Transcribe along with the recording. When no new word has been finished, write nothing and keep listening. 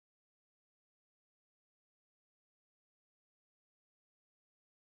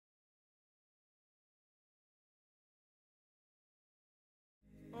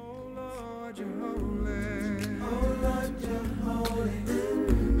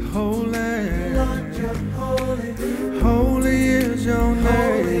Holy is your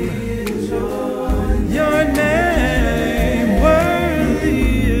name. Your name, worthy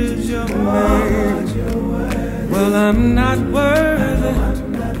is your name. Well, I'm not worthy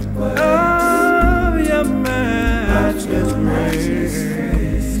of your matchless grace.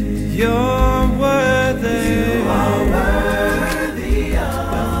 You're worthy.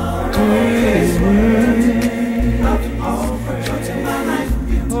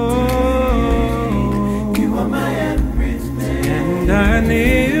 I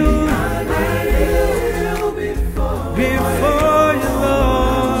kneel before you,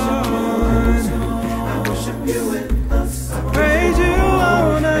 Lord. I worship you with the song. I praise you all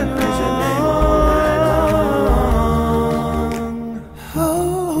night long.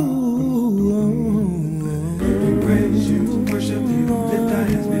 We praise you, worship you, lift our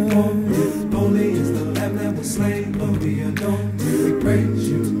hands before you. Holy is the Lamb that was slain, Lord, we adore you. We praise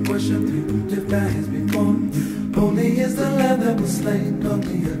you, worship you, lift our hands before you. Holy is the Lamb that was slain, Lord,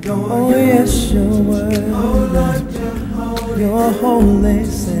 we adore you. Oh yes, you're worthy. Oh Lord, you're holy. You're holy,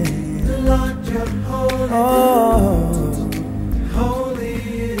 say. Lord, you're holy. Oh, holy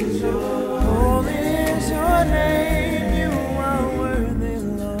is your name. You are worthy,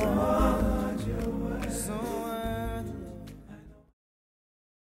 Lord. You're worthy. So worthy.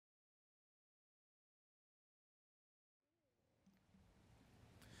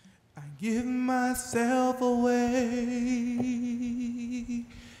 I give myself away.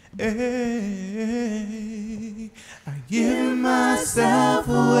 I give myself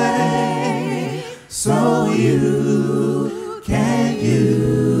away so you can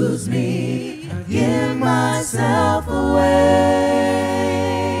use me. I give myself away.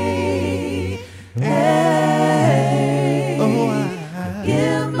 I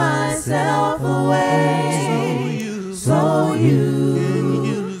give myself away so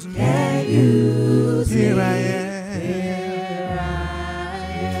you can use me. Here I am.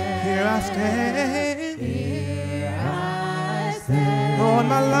 Here I stand. Lord,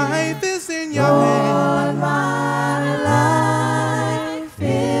 my life is in your hand. Lord, my life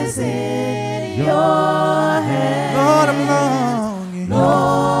is in your hand. Lord, I'm longing.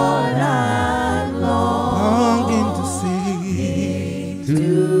 Lord, I'm longing to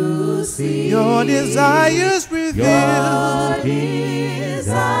see your desires revealed. Your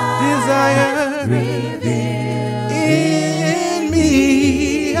desires revealed in me.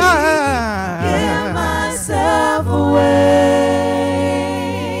 I give myself away.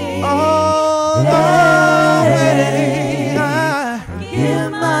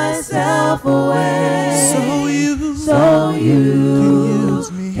 Away, so you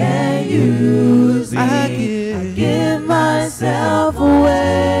can use me. I give myself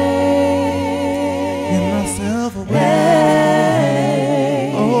away.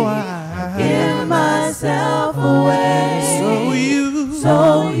 Oh, I give myself away.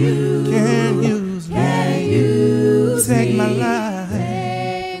 So you can use me. Take my life.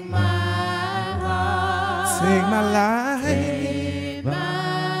 Take my life.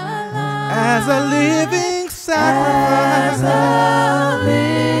 As a living sacrifice. As a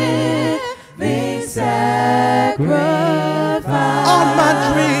living sacrifice. All my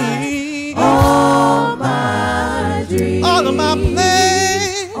dreams. All my dreams. All of my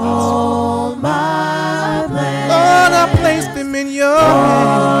plans. All my plans. Lord, I place them in your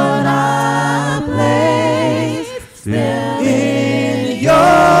hands. Lord, I place them in your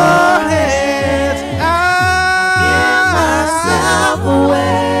hands. I give myself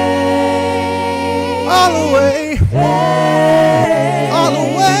away. All the way, all the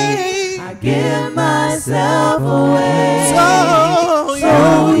way, I give myself away, so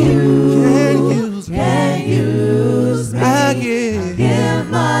you can use me. I give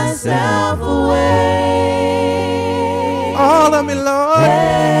myself away, all of me, Lord,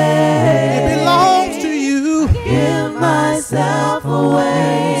 it belongs to you. I give myself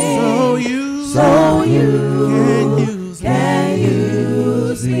away, so you can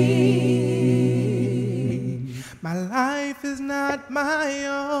use me. My life is not my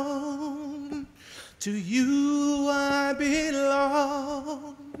own. To you I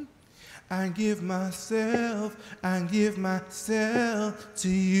belong. I give myself to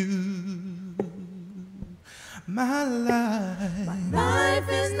you. My life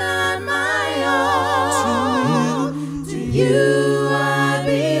is not my own. To you I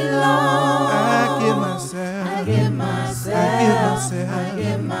belong. I give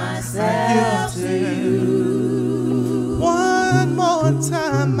myself to you. One more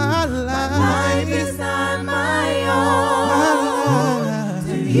time, my life is not my own.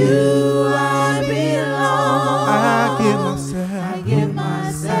 To you I give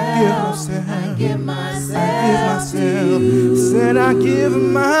myself, I give myself to you. Said I give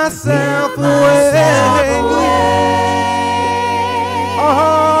myself away.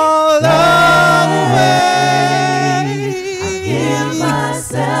 All away. I give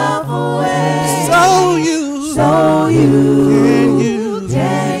myself away. So you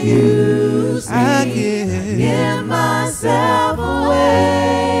can use me. I give myself away.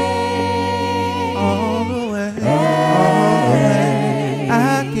 all the way.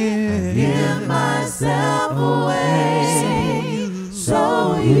 I give Myself away.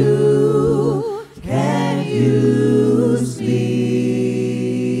 So you can use me.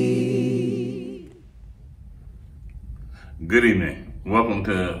 Good evening. Welcome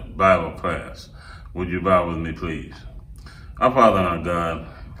to Bible class. Would you bow with me, please? Our Father and our God,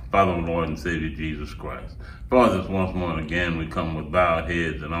 Father and Lord and Savior Jesus Christ. Father, this once more and again we come with bowed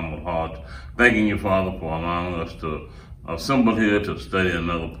heads and humble hearts, thanking you, Father, for allowing us to assemble here to study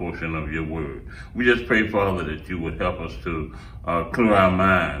another portion of your word. We just pray, Father, that you would help us to clear our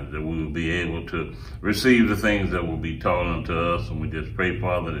minds, that we will be able to receive the things that will be taught unto us. And we just pray,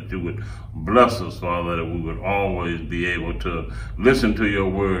 Father, that you would bless us, Father, that we would always be able to listen to your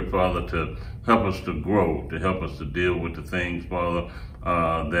word, Father, to help us to grow, to help us to deal with the things, Father,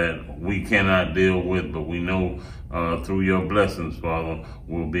 that we cannot deal with, but we know through your blessings, Father,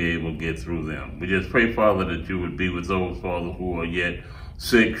 we'll be able to get through them. We just pray, Father, that you would be with those, Father, who are yet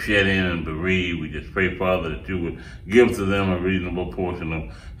sick, shed in, and bereaved. We just pray, Father, that you would give to them a reasonable portion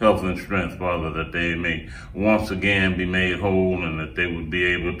of health and strength, Father, that they may once again be made whole and that they would be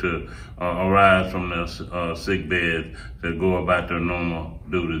able to arise from their sick bed to go about their normal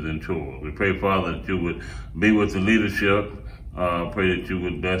duties and chores. We pray, Father, that you would be with the leadership. Pray that you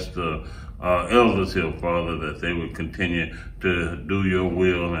would bless the elders here, Father, that they would continue to do your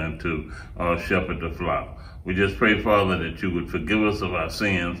will and to shepherd the flock. We just pray, Father, that you would forgive us of our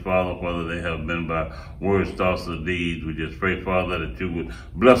sins, Father, whether they have been by words, thoughts, or deeds. We just pray, Father, that you would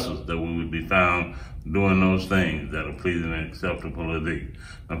bless us, that we would be found doing those things that are pleasing and acceptable to thee.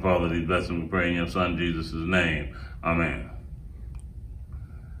 And Father, these blessings we pray in your Son, Jesus' name. Amen.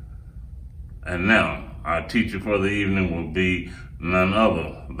 And now, our teacher for the evening will be none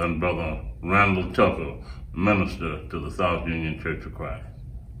other than Brother Randall Tucker, minister to the South Union Church of Christ.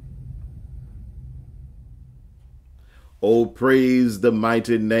 Oh, praise the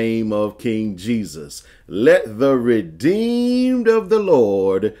mighty name of King Jesus. Let the redeemed of the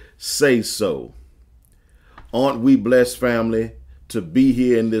Lord say so. Aren't we blessed, family, to be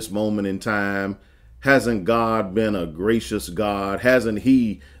here in this moment in time? Hasn't God been a gracious God? Hasn't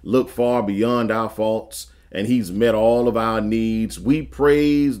he looked far beyond our faults and he's met all of our needs? We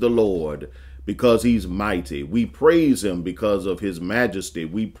praise the Lord because he's mighty. We praise him because of his majesty.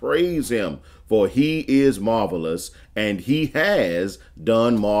 We praise him for he is marvelous and he has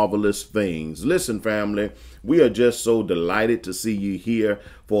done marvelous things. Listen, family, we are just so delighted to see you here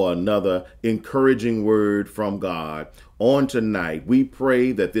for another encouraging word from God. On tonight, we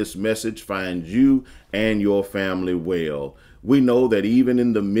pray that this message finds you and your family well. We know that even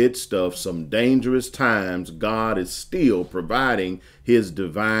in the midst of some dangerous times, God is still providing his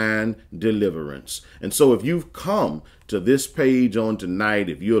divine deliverance. And so if you've come to this page on tonight,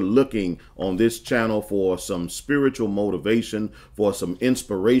 if you're looking on this channel for some spiritual motivation, for some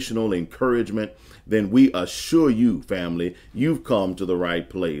inspirational encouragement, then we assure you, family, you've come to the right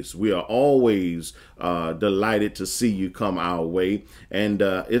place. We are always delighted to see you come our way. And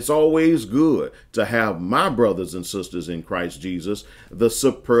it's always good to have my brothers and sisters in Christ Jesus, the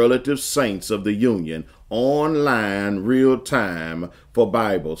superlative saints of the Union, online real time for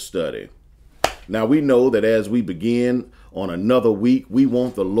Bible study. Now, we know that as we begin on another week, we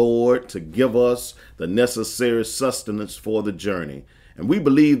want the Lord to give us the necessary sustenance for the journey. And we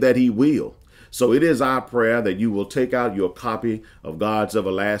believe that he will. So it is our prayer that you will take out your copy of God's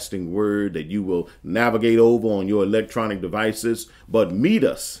everlasting word, that you will navigate over on your electronic devices, but meet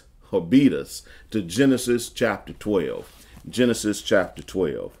us or beat us to Genesis chapter 12. Genesis chapter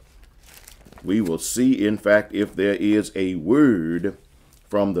 12. We will see, in fact, if there is a word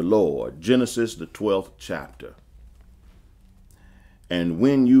from the Lord. Genesis, the 12th chapter. And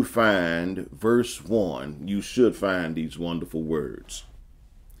when you find verse 1, you should find these wonderful words.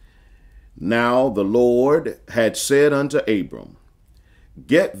 Now the Lord had said unto Abram,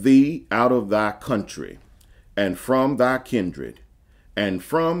 Get thee out of thy country, and from thy kindred, and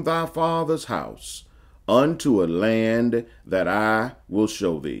from thy father's house, unto a land that I will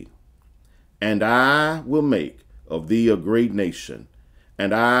show thee. And I will make of thee a great nation,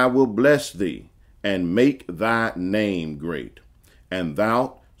 and I will bless thee, and make thy name great, and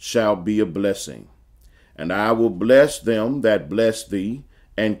thou shalt be a blessing. And I will bless them that bless thee,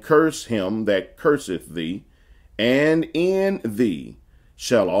 and curse him that curseth thee, and in thee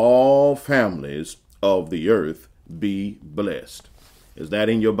shall all families of the earth be blessed. Is that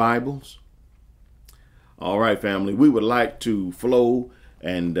in your Bibles? All right, family, we would like to flow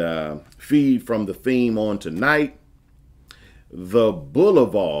and feed from the theme on tonight, the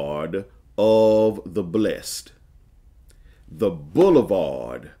Boulevard of the Blessed. The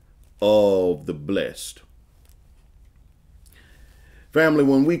Boulevard of the Blessed. Family,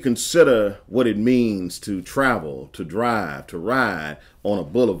 when we consider what it means to travel, to drive, to ride on a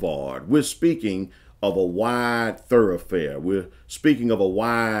boulevard, we're speaking of a wide thoroughfare. We're speaking of a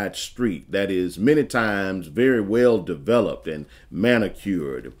wide street that is many times very well developed and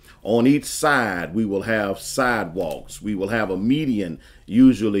manicured. On each side, we will have sidewalks. We will have a median,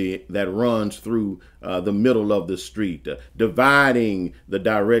 usually that runs through the middle of the street, dividing the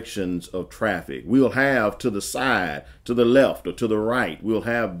directions of traffic. We'll have to the side, to the left or to the right, we'll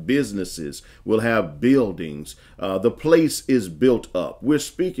have businesses, we'll have buildings. The place is built up. We're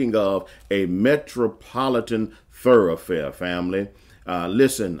speaking of a metropolitan thoroughfare, family.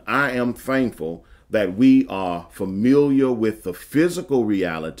 Listen, I am thankful that we are familiar with the physical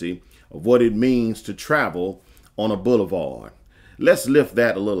reality of what it means to travel on a boulevard. Let's lift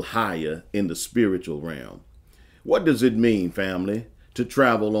that a little higher in the spiritual realm. What does it mean, family, to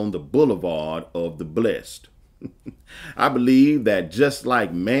travel on the Boulevard of the Blessed? I believe that just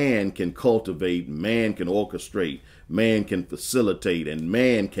like man can cultivate, man can orchestrate, man can facilitate, and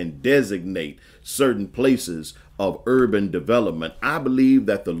man can designate certain places of urban development, I believe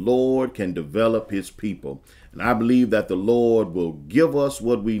that the Lord can develop his people. And I believe that the Lord will give us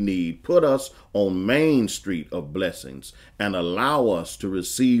what we need, put us on Main Street of blessings, and allow us to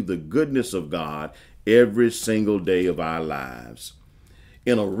receive the goodness of God every single day of our lives.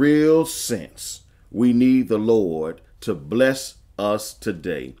 In a real sense, we need the Lord to bless us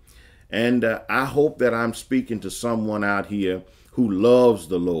today. And I hope that I'm speaking to someone out here who loves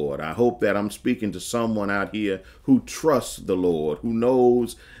the Lord. I hope that I'm speaking to someone out here who trusts the Lord, who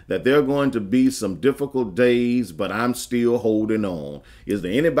knows that there are going to be some difficult days, but I'm still holding on. Is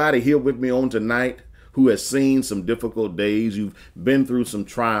there anybody here with me on tonight who has seen some difficult days? You've been through some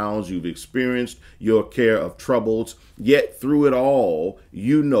trials, you've experienced your care of troubles, yet through it all,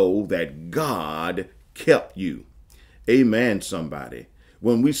 you know that God kept you. Amen, somebody.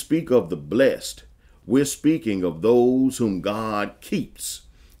 When we speak of the blessed, we're speaking of those whom God keeps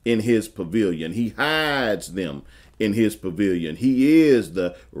in his pavilion. He hides them in his pavilion. He is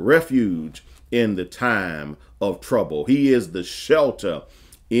the refuge in the time of trouble. He is the shelter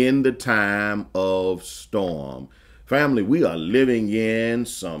in the time of storm. Family, we are living in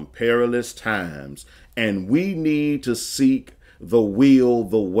some perilous times, and we need to seek the will,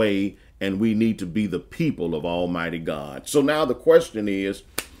 the way, and we need to be the people of Almighty God. So now the question is,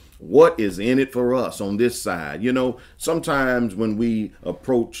 what is in it for us on this side? You know, sometimes when we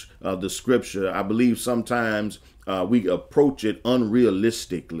approach the scripture, I believe sometimes we approach it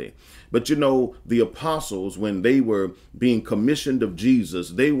unrealistically. But you know, the apostles, when they were being commissioned of Jesus,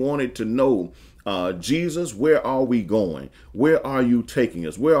 they wanted to know, Jesus, where are we going? Where are you taking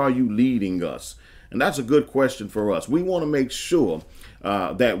us? Where are you leading us? And that's a good question for us. We want to make sure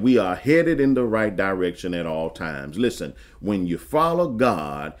that we are headed in the right direction at all times. Listen, when you follow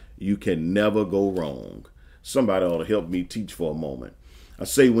God, you can never go wrong. Somebody ought to help me teach for a moment. I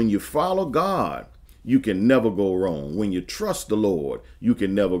say, when you follow God, you can never go wrong. When you trust the Lord, you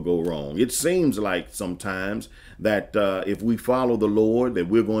can never go wrong. It seems like sometimes that if we follow the Lord, that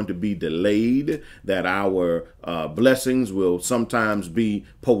we're going to be delayed, that our blessings will sometimes be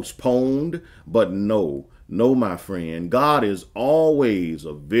postponed. But no, my friend, God is always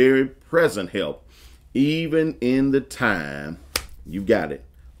a very present help, even in the time, you got it,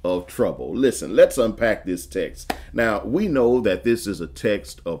 of trouble. Listen, let's unpack this text. Now, we know that this is a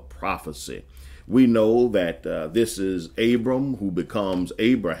text of prophecy. We know that this is Abram who becomes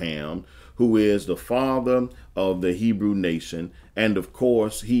Abraham, who is the father of the Hebrew nation. And of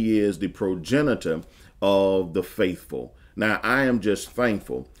course, he is the progenitor of the faithful. Now, I am just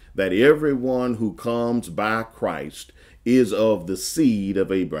thankful that everyone who comes by Christ is of the seed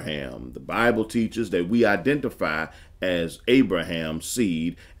of Abraham. The Bible teaches that we identify as Abraham's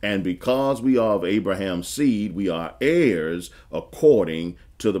seed, and because we are of Abraham's seed, we are heirs according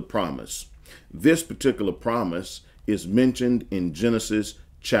to the promise. This particular promise is mentioned in Genesis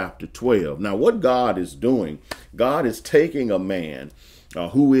chapter 12. Now, what God is doing, God is taking a man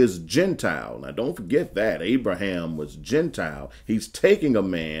who is Gentile. Now, don't forget that Abraham was Gentile. He's taking a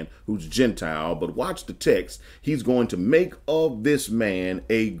man who's Gentile, but watch the text. He's going to make of this man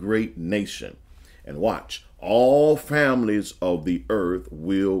a great nation. And watch, all families of the earth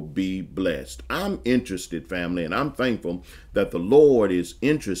will be blessed. I'm interested, family, and I'm thankful that the Lord is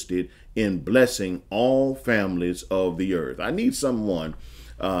interested in blessing all families of the earth. I need someone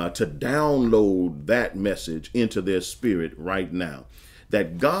to download that message into their spirit right now,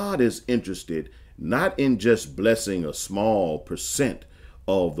 that God is interested not in just blessing a small percent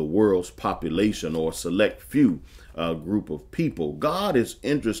of the world's population or select few group of people. God is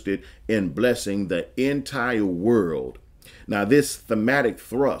interested in blessing the entire world. Now, this thematic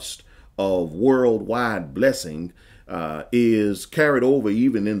thrust of worldwide blessing is carried over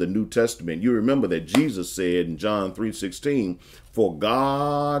even in the New Testament. You remember that Jesus said in John 3:16, "For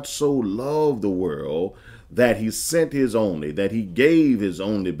God so loved the world that he sent his only, that he gave his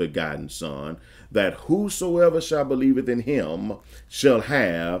only begotten Son, that whosoever shall believeth in him shall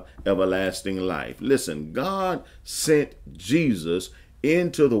have everlasting life." Listen, God sent Jesus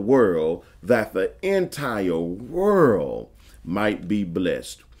into the world that the entire world might be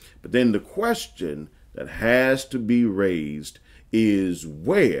blessed. But then the question that has to be raised is,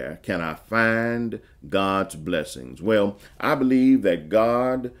 where can I find God's blessings? Well, I believe that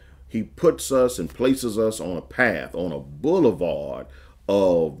God, he puts us and places us on a path, on a boulevard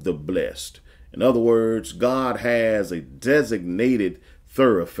of the blessed. In other words, God has a designated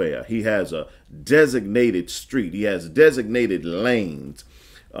thoroughfare. He has a designated street. He has designated lanes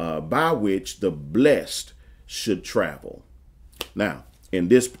by which the blessed should travel. Now, in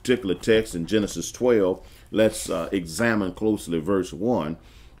this particular text in Genesis 12, let's examine closely verse 1.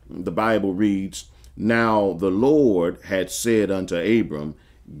 The Bible reads, "Now the Lord had said unto Abram,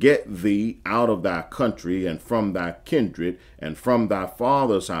 Get thee out of thy country and from thy kindred and from thy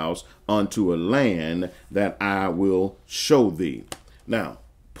father's house unto a land that I will show thee." Now,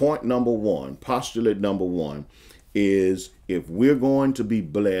 point number one, postulate number one is, if we're going to be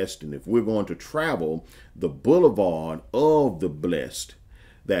blessed and if we're going to travel the boulevard of the blessed,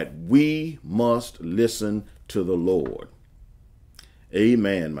 that we must listen to the Lord.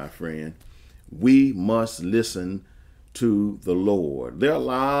 Amen, my friend. We must listen to the Lord. There are a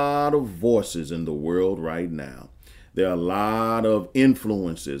lot of voices in the world right now. There are a lot of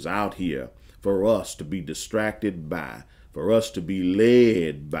influences out here for us to be distracted by, for us to be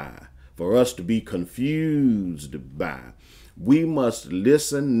led by, for us to be confused by. We must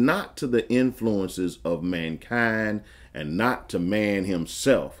listen not to the influences of mankind and not to man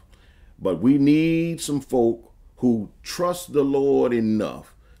himself, but we need some folk who trust the Lord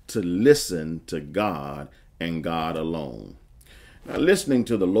enough to listen to God and God alone. Now, listening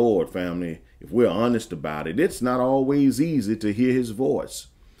to the Lord, family, if we're honest about it, it's not always easy to hear his voice,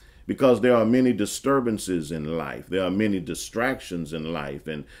 because there are many disturbances in life. There are many distractions in life,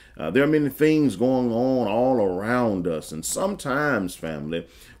 and there are many things going on all around us. And sometimes, family,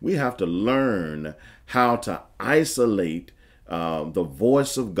 we have to learn how to isolate the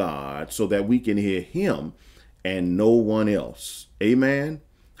voice of God so that we can hear him and no one else. Amen.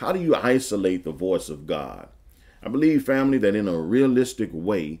 How do you isolate the voice of God? I believe, family, that in a realistic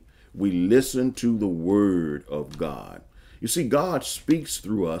way, we listen to the word of God. You see, God speaks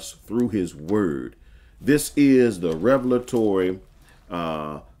through us through his word. This is the revelatory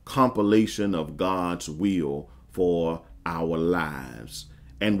compilation of God's will for our lives.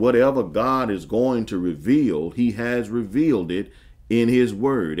 And whatever God is going to reveal, he has revealed it in his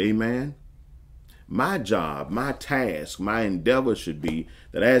word. Amen. My job, my task, my endeavor should be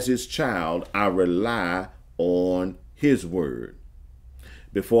that as his child, I rely on his word.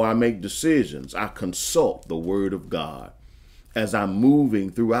 Before I make decisions, I consult the word of God. As I'm moving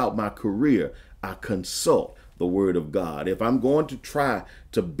throughout my career, I consult the word of God. If I'm going to try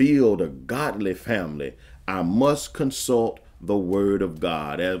to build a godly family, I must consult the word of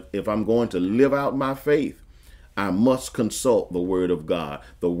God. If I'm going to live out my faith, I must consult the word of God.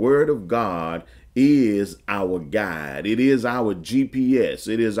 The word of God is our guide. It is our GPS.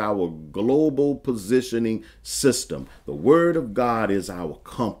 It is our global positioning system. The word of God is our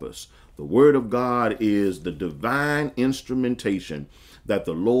compass. The word of God is the divine instrumentation that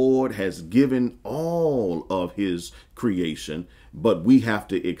the Lord has given all of his creation, but we have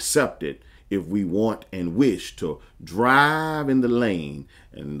to accept it if we want and wish to drive in the lane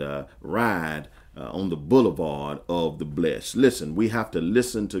and ride on the boulevard of the blessed. Listen, we have to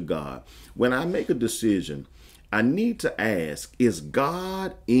listen to God. When I make a decision, I need to ask, is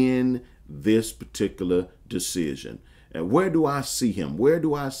God in this particular decision? And where do I see him? Where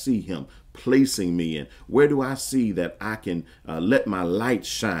do I see him placing me in? Where do I see that I can let my light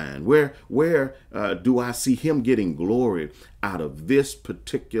shine? Where do I see him getting glory out of this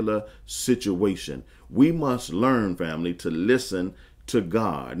particular situation? We must learn, family, to listen to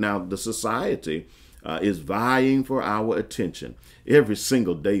God. Now, the society is vying for our attention every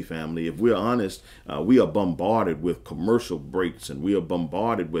single day, family. If we're honest, we are bombarded with commercial breaks, and we are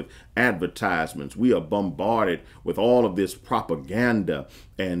bombarded with advertisements. We are bombarded with all of this propaganda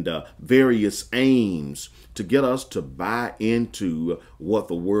and various aims to get us to buy into what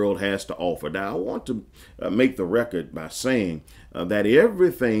the world has to offer. Now, I want to make the record by saying that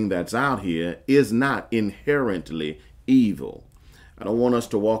everything that's out here is not inherently evil. I don't want us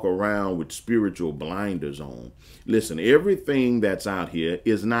to walk around with spiritual blinders on. Listen, everything that's out here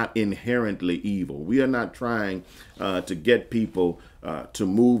is not inherently evil. We are not trying to get people to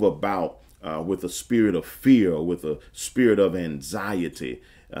move about with a spirit of fear or with a spirit of anxiety.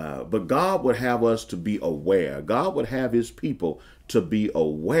 But God would have us to be aware. God would have his people to be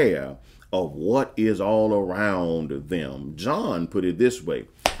aware of what is all around them. John put it this way.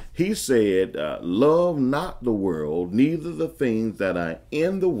 He said, love not the world, neither the things that are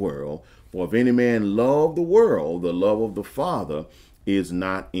in the world. For if any man love the world, the love of the Father is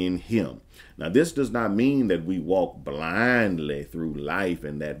not in him. Now, this does not mean that we walk blindly through life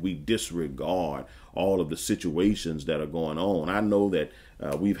and that we disregard all of the situations that are going on. I know that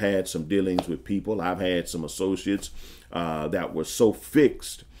we've had some dealings with people. I've had some associates that were so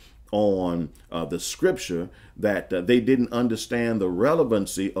fixed on the scripture that they didn't understand the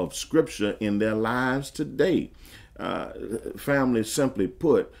relevancy of scripture in their lives today. Family, simply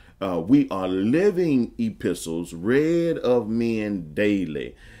put, we are living epistles read of men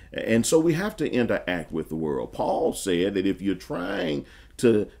daily. And so we have to interact with the world. Paul said that if you're trying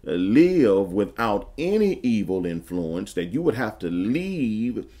to live without any evil influence, that you would have to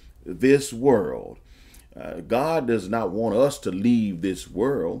leave this world. God does not want us to leave this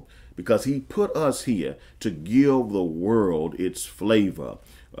world, because he put us here to give the world its flavor.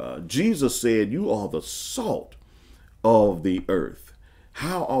 Jesus said, you are the salt of the earth.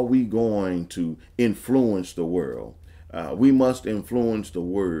 How are we going to influence the world? We must influence the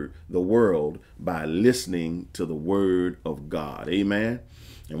world by listening to the word of God. Amen.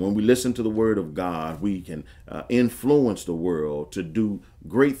 And when we listen to the word of God, we can influence the world to do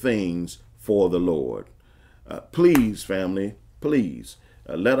great things for the Lord. Please, family, please.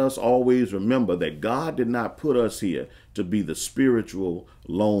 Let us always remember that God did not put us here to be the spiritual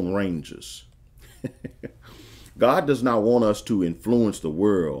Lone Rangers. God does not want us to influence the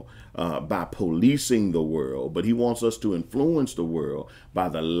world by policing the world, but he wants us to influence the world by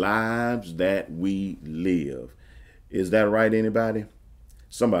the lives that we live. Is that right, anybody?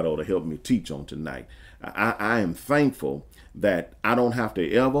 Somebody ought to help me teach on tonight. I am thankful that I don't have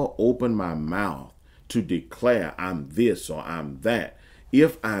to ever open my mouth to declare I'm this or I'm that.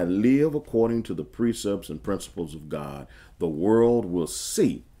 If I live according to the precepts and principles of God, the world will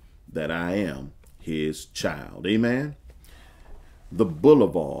see that I am his child. Amen. The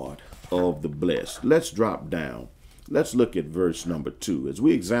Boulevard of the Blessed. Let's drop down. Let's look at verse number 2. As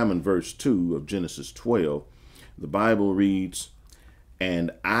we examine verse 2 of Genesis 12, the Bible reads,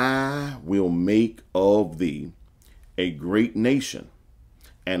 and I will make of thee a great nation,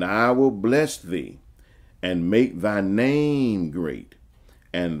 and I will bless thee, and make thy name great,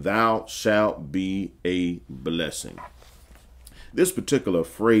 and thou shalt be a blessing. This particular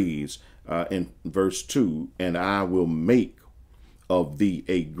phrase in verse 2, and I will make of thee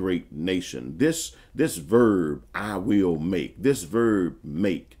a great nation. This verb, I will make, this verb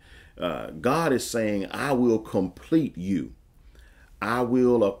make, God is saying, I will complete you. I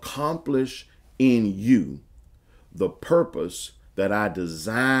will accomplish in you the purpose that I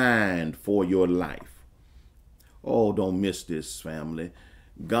designed for your life. Oh, don't miss this, family.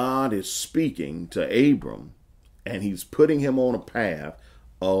 God is speaking to Abram, and he's putting him on a path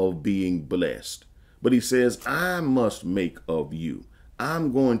of being blessed. But he says, I must make of you.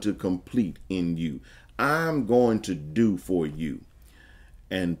 I'm going to complete in you. I'm going to do for you.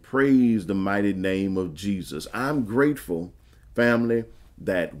 And praise the mighty name of Jesus. I'm grateful, family,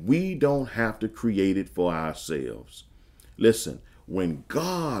 that we don't have to create it for ourselves. Listen, when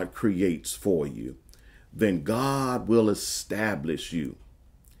God creates for you, then God will establish you.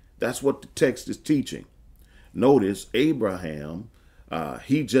 That's what the text is teaching. Notice Abraham,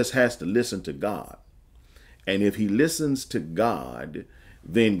 he just has to listen to God. And if he listens to God,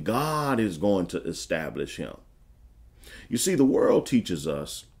 then God is going to establish him. You see, the world teaches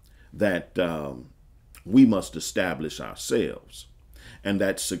us that we must establish ourselves, and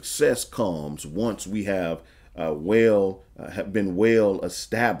that success comes once we have been well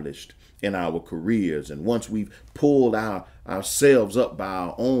established in our careers, and once we've pulled ourselves up by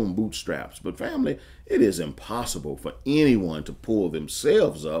our own bootstraps. But family, it is impossible for anyone to pull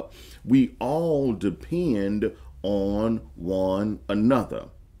themselves up. We all depend on one another.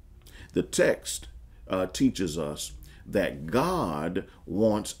 The text teaches us that God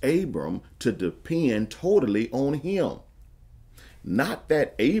wants Abram to depend totally on him. Not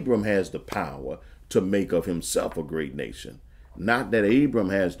that Abram has the power to make of himself a great nation. Not that Abram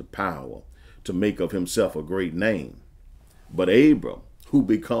has the power to make of himself a great name. But Abram, who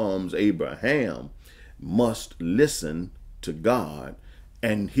becomes Abraham, must listen to God.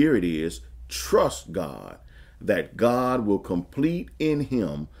 And here it is, trust God, that God will complete in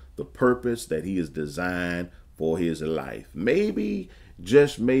him the purpose that he has designed for his life. Maybe,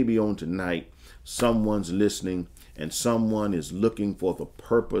 just maybe on tonight, someone's listening and someone is looking for the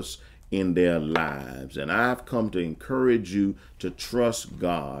purpose in their lives. And I've come to encourage you to trust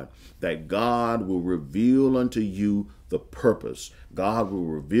God, that God will reveal unto you the purpose. God will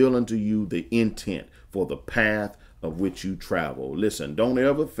reveal unto you the intent for the path of which you travel. Listen, don't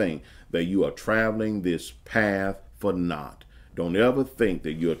ever think that you are traveling this path for naught. Don't ever think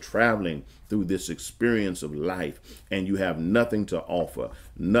that you're traveling through this experience of life and you have nothing to offer,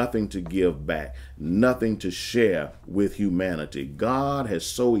 nothing to give back, nothing to share with humanity. God has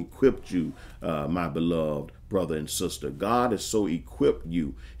so equipped you, my beloved brother and sister. God has so equipped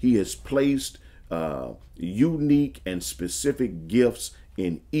you. He has placed unique and specific gifts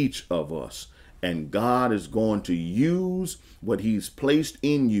in each of us. And God is going to use what he's placed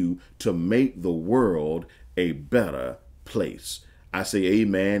in you to make the world a better place. I say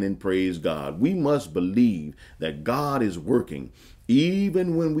amen and praise God. We must believe that God is working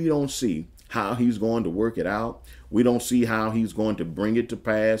even when we don't see how he's going to work it out. We don't see how he's going to bring it to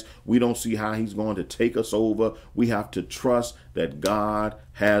pass. We don't see how he's going to take us over. We have to trust that God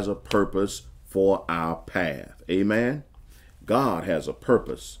has a purpose for our path. Amen. God has a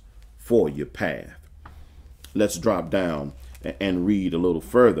purpose for your path. Let's drop down and read a little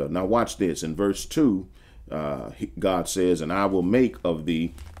further. Now watch this. In verse 2, God says, and I will make of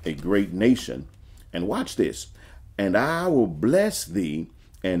thee a great nation. And watch this. And I will bless thee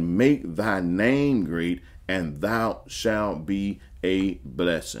and make thy name great, and thou shalt be a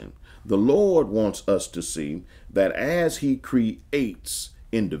blessing. The Lord wants us to see that as he creates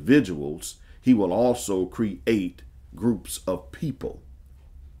individuals, he will also create groups of people.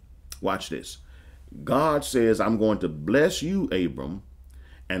 Watch this. God says, I'm going to bless you, Abram,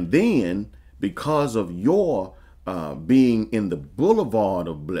 and then because of your being in the boulevard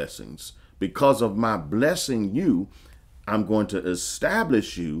of blessings, because of my blessing you, I'm going to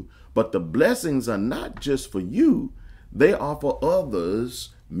establish you. But the blessings are not just for you. They are for others,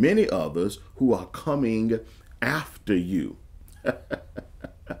 many others who are coming after you.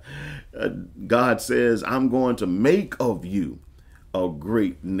 God says, I'm going to make of you a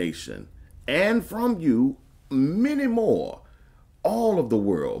great nation, and from you many more. All of the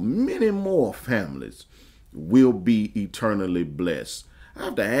world, many more families will be eternally blessed. I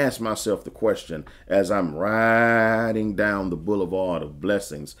have to ask myself the question as I'm riding down the boulevard of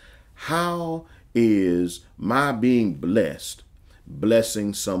blessings, how is my being blessed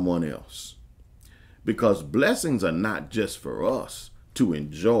blessing someone else? Because blessings are not just for us to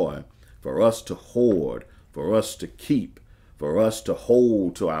enjoy, for us to hoard, for us to keep, for us to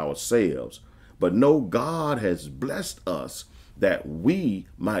hold to ourselves. But no, God has blessed us that we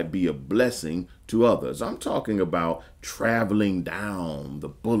might be a blessing to others. I'm talking about traveling down the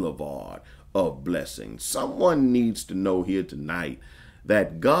boulevard of blessings. Someone needs to know here tonight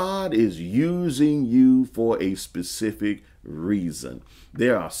that God is using you for a specific reason.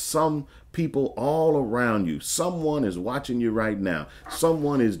 There are some people all around you. Someone is watching you right now.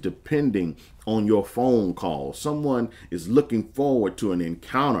 Someone is depending on your phone call. Someone is looking forward to an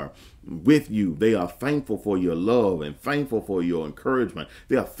encounter with you. They are thankful for your love and thankful for your encouragement.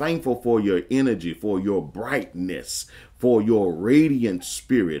 They are thankful for your energy, for your brightness, for your radiant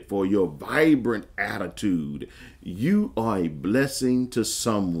spirit, for your vibrant attitude. You are a blessing to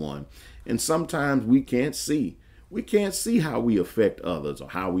someone. And sometimes we can't see. We can't see how we affect others or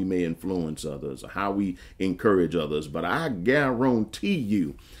how we may influence others or how we encourage others. But I guarantee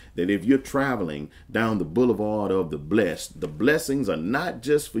you that if you're traveling down the Boulevard of the Blessed, the blessings are not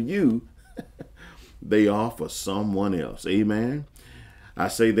just for you. They are for someone else. Amen. I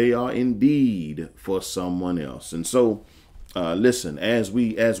say they are indeed for someone else. And so listen, as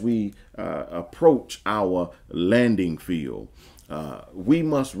we approach our landing field, we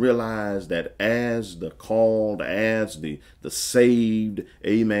must realize that as the called, as the saved,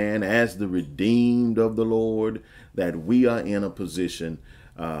 amen, as the redeemed of the Lord, that we are in a position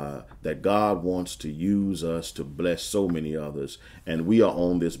that God wants to use us to bless so many others. And we are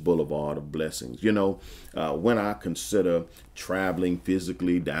on this boulevard of blessings. You know, when I consider traveling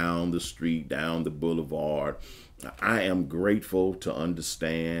physically down the street, down the boulevard, I am grateful to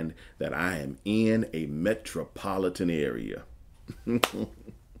understand that I am in a metropolitan area.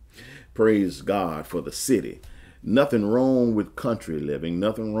 Praise God for the city. Nothing wrong with country living,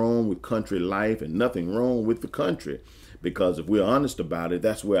 nothing wrong with country life, and nothing wrong with the country. Because if we're honest about it,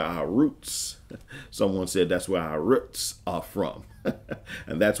 that's where our roots, someone said that's where our roots are from.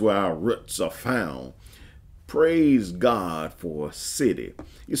 And that's where our roots are found. Praise God for a city.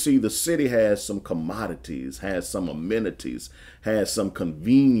 You see, the city has some commodities, has some amenities, has some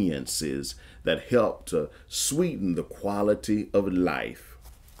conveniences that help to sweeten the quality of life.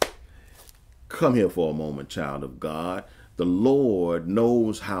 Come here for a moment, child of God. The Lord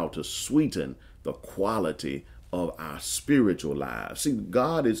knows how to sweeten the quality of our spiritual lives. See,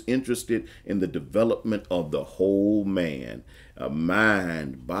 God is interested in the development of the whole man,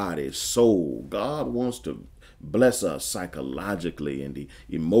 mind, body, soul. God wants to bless us psychologically and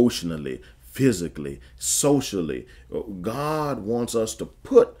emotionally, physically, socially. God wants us to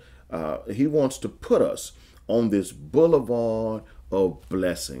He wants to put us on this boulevard of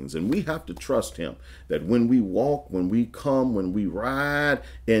blessings. And we have to trust him that when we walk, when we come, when we ride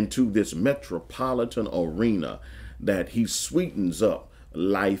into this metropolitan arena, that he sweetens up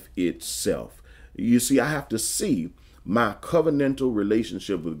life itself. You see, I have to see my covenantal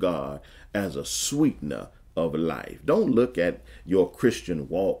relationship with God as a sweetener of life. Don't look at your Christian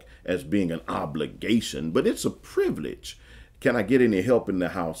walk as being an obligation, but it's a privilege. Can I get any help in the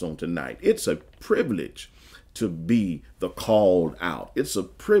house on tonight? It's a privilege to be the called out. It's a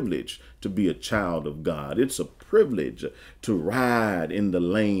privilege to be a child of God. It's a privilege to ride in the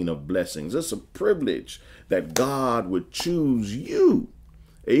lane of blessings. It's a privilege that God would choose you.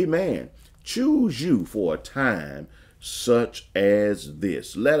 Amen. Choose you for a time such as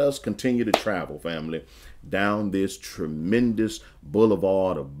this. Let us continue to travel, family, down this tremendous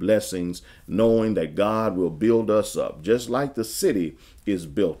boulevard of blessings, knowing that God will build us up, just like the city is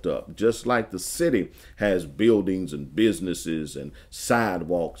built up, just like the city has buildings and businesses and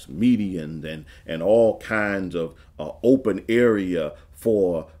sidewalks, medians, and all kinds of open area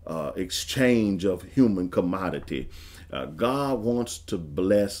for exchange of human commodity. God wants to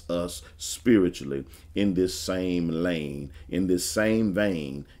bless us spiritually in this same lane, in this same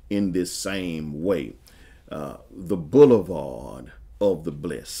vein, in this same way. The boulevard of the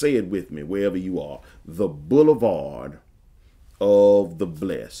blessed. Say it with me wherever you are. The boulevard of the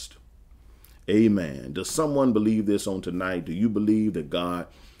blessed. Amen. Does someone believe this on tonight? Do you believe that God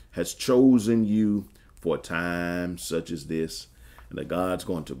has chosen you for a time such as this, and that God's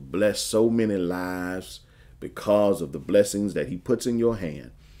going to bless so many lives because of the blessings that he puts in your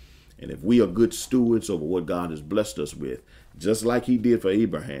hand? And if we are good stewards over what God has blessed us with, just like he did for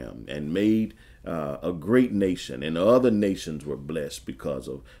Abraham and made a great nation, and other nations were blessed because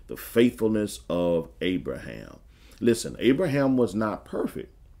of the faithfulness of Abraham. Listen, Abraham was not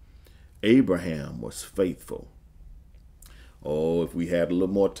perfect. Abraham was faithful. Oh, if we had a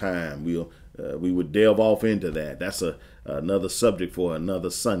little more time, we would delve off into that. That's another subject for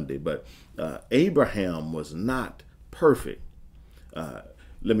another Sunday. But Abraham was not perfect.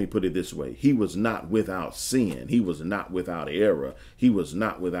 Let me put it this way. He was not without sin. He was not without error. He was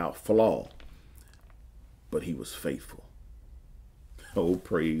not without flaw. But he was faithful. Oh,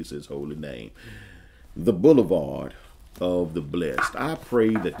 praise his holy name. The boulevard of the blessed. I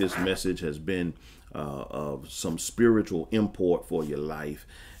pray that this message has been of some spiritual import for your life.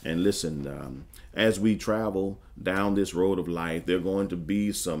 And listen, as we travel down this road of life, there are going to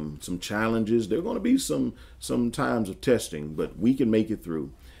be some challenges. There are going to be some times of testing, but we can make it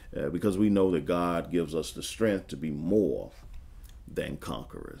through because we know that God gives us the strength to be more than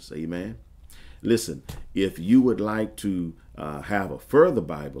conquerors. Amen. Listen, if you would like to have a further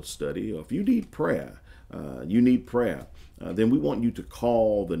Bible study, or if you need prayer, then we want you to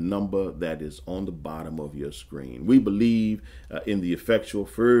call the number that is on the bottom of your screen. We believe in the effectual,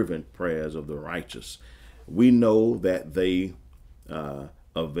 fervent prayers of the righteous. We know that they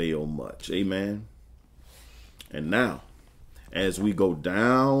avail much. Amen. And now, as we go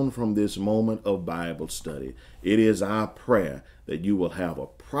down from this moment of Bible study, it is our prayer that you will have a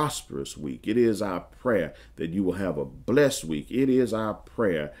prosperous week. It is our prayer that you will have a blessed week. It is our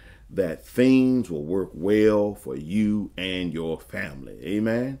prayer that things will work well for you and your family.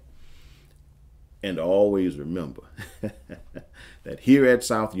 Amen. And always remember that here at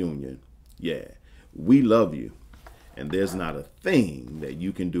South Union, we love you. And there's not a thing that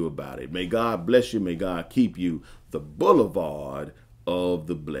you can do about it. May God bless you. May God keep you. The boulevard of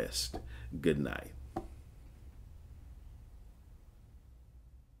the blessed. Good night.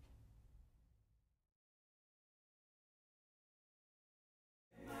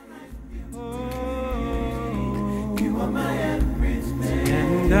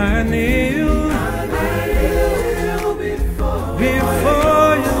 I kneel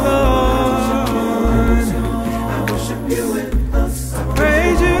before you, Lord. I worship you with us. I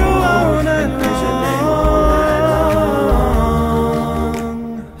praise you all night long.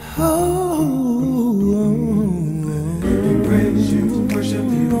 We praise you, worship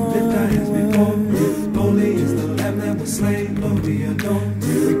you, lift our hands before you. Holy is the Lamb that was slain, Lord, we adore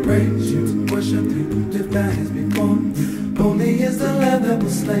you. We praise you, worship you, lift our hands before you. Holy is the Lamb that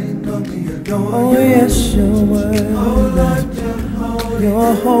was slain, Lord, we adore you. Oh yes, you're worthy. Oh Lord, you're holy.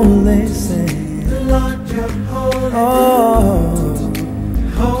 You're holy, say. Lord, you're holy. Oh,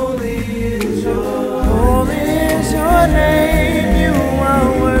 Holy is your holy is your name. You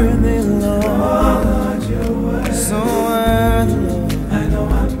are worthy, Lord. Lord, you're worthy. So worthy, Lord. I know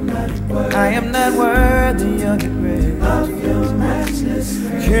I'm not worthy I am not worthy of your grace. of your matchless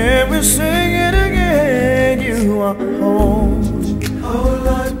grace. Can we sing it again? You are holy, Oh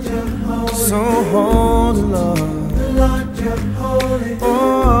Lord, you're holy. so holy, Lord. Lord, you're holy.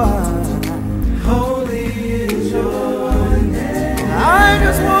 Oh, Holy is your name. I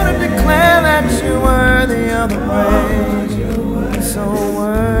just want to declare that you're worthy of the praise. So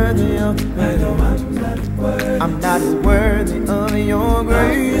worthy of the I praise. know I'm not worthy I'm not worthy of your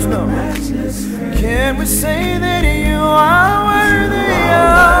grace, no. matchless grace. Can we say that you are worthy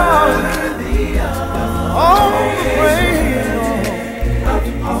of all the praise, Lord?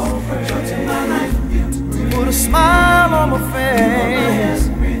 Put a smile on my face.